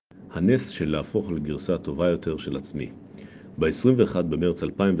הנס של להפוך לגרסה טובה יותר של עצמי. ב-21 במרץ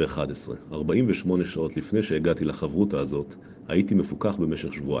 2011, 48 שעות לפני שהגעתי לחברותה הזאת, הייתי מפוכח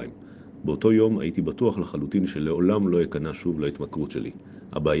במשך שבועיים. באותו יום הייתי בטוח לחלוטין שלעולם לא אכנע שוב להתמכרות שלי.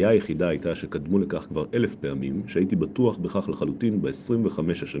 הבעיה היחידה הייתה שקדמו לכך כבר 1000 פעמים, שהייתי בטוח בכך לחלוטין ב-25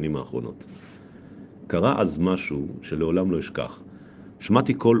 השנים האחרונות. קרה אז משהו שלעולם לא אשכח.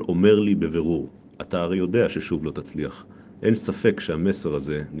 שמעתי קול אומר לי בבירור, אתה הרי יודע ששוב לא תצליח. אין ספק שהמסר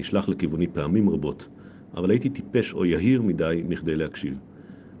הזה נשלח לכיווני פעמים רבות, אבל הייתי טיפש או יהיר מדי מכדי להקשיב.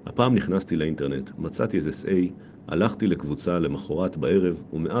 הפעם נכנסתי לאינטרנט, מצאתי את SA, הלכתי לקבוצה למחרת בערב,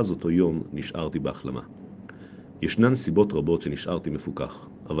 ומאז אותו יום נשארתי בהחלמה. ישנן סיבות רבות שנשארתי מפוכח,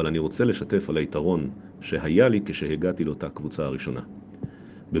 אבל אני רוצה לשתף על היתרון שהיה לי כשהגעתי לאותה קבוצה הראשונה.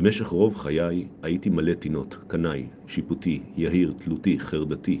 במשך רוב חיי הייתי מלא טינות, קנאי, שיפוטי, יהיר, תלותי,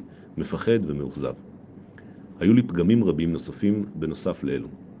 חרדתי, מפחד ומאוכזב. היו לי פגמים רבים נוספים בנוסף לאלו.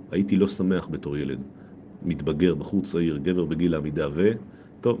 הייתי לא שמח בתור ילד, מתבגר, בחור צעיר, גבר בגיל העמידה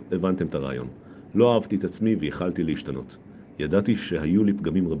טוב, הבנתם את הרעיון. לא אהבתי את עצמי ויכלתי להשתנות. ידעתי שהיו לי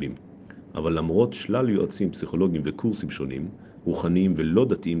פגמים רבים. אבל למרות שלל יועצים פסיכולוגיים וקורסים שונים, רוחניים ולא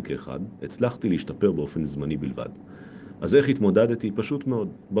דתיים כאחד, הצלחתי להשתפר באופן זמני בלבד. אז איך התמודדתי? פשוט מאוד.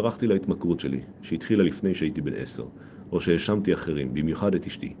 ברחתי להתמכרות שלי, שהתחילה לפני שהייתי בן 10, או שהאשמתי אחרים, במיוחד את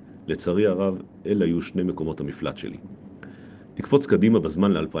אשתי. לצערי הרב, אלה היו שני מקומות המפלט שלי. נקפוץ קדימה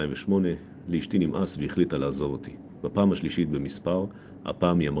בזמן ל-2008, לאשתי נמאס והחליטה לעזוב אותי. בפעם השלישית במספר,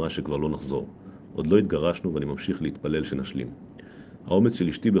 הפעם היא אמרה שכבר לא נחזור. עוד לא התגרשנו ואני ממשיך להתפלל שנשלים. האומץ של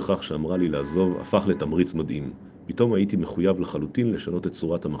אשתי בכך שאמרה לי לעזוב הפך לתמריץ מדהים. פתאום הייתי מחויב לחלוטין לשנות את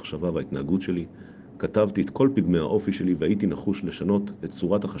צורת המחשבה וההתנהגות שלי. כתבתי את כל פגמי האופי שלי והייתי נחוש לשנות את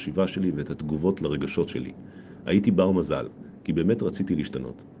צורת החשיבה שלי ואת התגובות לרגשות שלי. הייתי בר מזל, כי באמת רציתי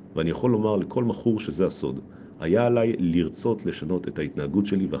להשתנות. ואני יכול לומר לכל מכור שזה הסוד. היה עליי לרצות לשנות את ההתנהגות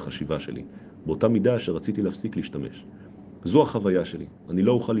שלי והחשיבה שלי, באותה מידה שרציתי להפסיק להשתמש. זו החוויה שלי. אני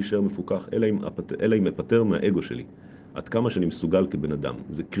לא אוכל להישאר מפוכח אלא אם אפטר מהאגו שלי. עד כמה שאני מסוגל כבן אדם.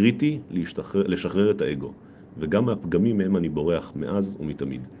 זה קריטי לשחרר את האגו, וגם מהפגמים מהם אני בורח מאז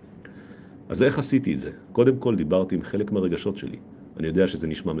ומתמיד. אז איך עשיתי את זה? קודם כל דיברתי עם חלק מהרגשות שלי. אני יודע שזה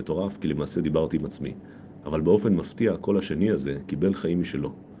נשמע מטורף, כי למעשה דיברתי עם עצמי. אבל באופן מפתיע, הקול השני הזה קיבל חיים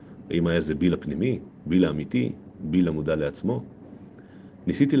משלו. האם היה זה ביל הפנימי, ביל האמיתי, ביל המודע לעצמו?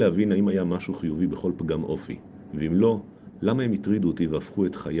 ניסיתי להבין האם היה משהו חיובי בכל פגם אופי, ואם לא, למה הם הטרידו אותי והפכו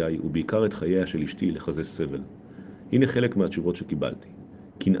את חיי, ובעיקר את חייה של אשתי, לחזה סבל. הנה חלק מהתשובות שקיבלתי.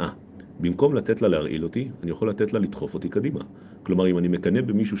 קנאה. במקום לתת לה להרעיל אותי, אני יכול לתת לה לדחוף אותי קדימה. כלומר, אם אני מקנא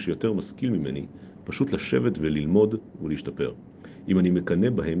במישהו שיותר משכיל ממני, פשוט לשבת וללמוד ולהשתפר. אם אני מקנא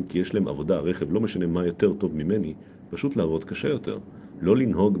בהם כי יש להם עבודה, רכב, לא משנה מה יותר טוב ממני, פשוט לעבוד קשה יותר. לא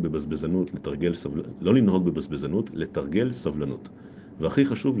לנהוג בבזבזנות, לתרגל סבלנות. והכי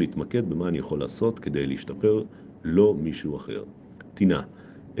חשוב להתמקד במה אני יכול לעשות כדי להשתפר, לא מישהו אחר. טינה.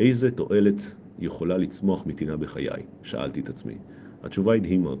 איזה תועלת יכולה לצמוח מטינה בחיי? שאלתי את עצמי. התשובה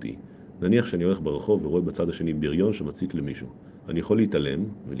הדהימה אותי. נניח שאני הולך ברחוב ורואה בצד השני בריון שמציק למישהו. אני יכול להתעלם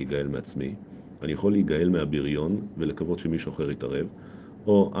ולהיגאל מעצמי. אני יכול להיגאל מהבריון ולקוות שמישהו אחר יתערב.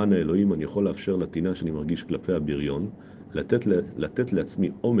 או, אנא אלוהים, אני יכול לאפשר לטינה שאני מרגיש כלפי הבריון, לתת לעצמי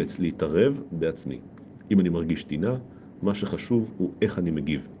אומץ להתערב בעצמי. אם אני מרגיש טינה, מה שחשוב הוא איך אני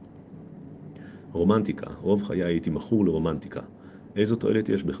מגיב. רומנטיקה. רוב חיי הייתי מכור לרומנטיקה. איזו תועלת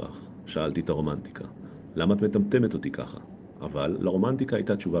יש בכך? שאלתי את הרומנטיקה. למה את מטמטמת אותי ככה? אבל לרומנטיקה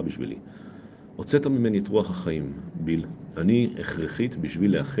הייתה תשובה בשבילי. הוצאת ממני את רוח החיים, ביל. אני הכרחית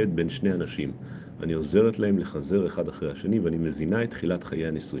בשביל לאחד בין שני אנשים. אני עוזרת להם לחזר אחד אחרי השני ואני מזינה את תחילת חיי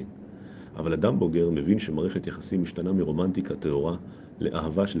הנישואים. אבל אדם בוגר מבין שמערכת יחסים משתנה מרומנטיקה טהורה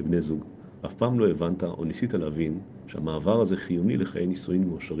לאהבה של בני זוג. אף פעם לא הבנת או ניסית להבין שהמעבר הזה חיוני לחיי נישואים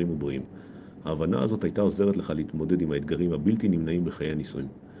מאושרים ובריאים. ההבנה הזאת הייתה עוזרת לך להתמודד עם האתגרים הבלתי נמנעים בחיי הנישואים.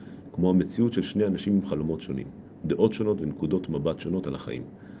 כמו המציאות של שני אנשים עם חלומות שונים, דעות שונות ונקודות מבט שונות על החיים.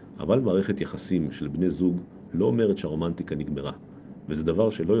 אבל מערכת יחסים של בני זוג לא אומרת שהרומנטיקה נגמרה, וזה דבר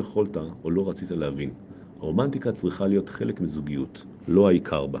שלא יכולת או לא רצית להבין. הרומנטיקה צריכה להיות חלק מזוגיות, לא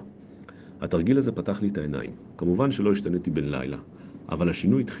העיקר בה. התרגיל הזה פתח לי את העיניים. כמובן שלא השתניתי בן לילה, אבל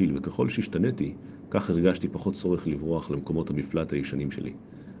השינוי התחיל, וככל שהשתניתי, כך הרגשתי פחות צורך לברוח למקומות המפלט הישנים שלי.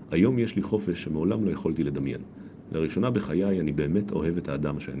 היום יש לי חופש שמעולם לא יכולתי לדמיין. לראשונה בחיי אני באמת אוהב את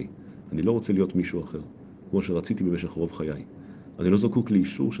האדם שאני. אני לא רוצה להיות מישהו אחר, כמו שרציתי במשך רוב חיי. אני לא זקוק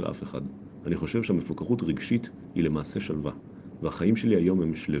לאישור של אף אחד. אני חושב שהמפוכחות רגשית היא למעשה שלווה, והחיים שלי היום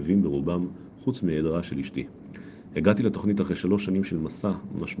הם שלווים ברובם, חוץ מהיעדרה של אשתי. הגעתי לתכנית אחרי 3 שנים של מסע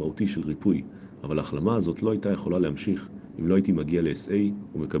משמעותי של ריפוי, אבל ההחלמה הזאת לא הייתה יכולה להמשיך אם לא הייתי מגיע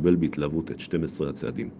ל-SA ומקבל בהתלהבות את 12 הצעדים.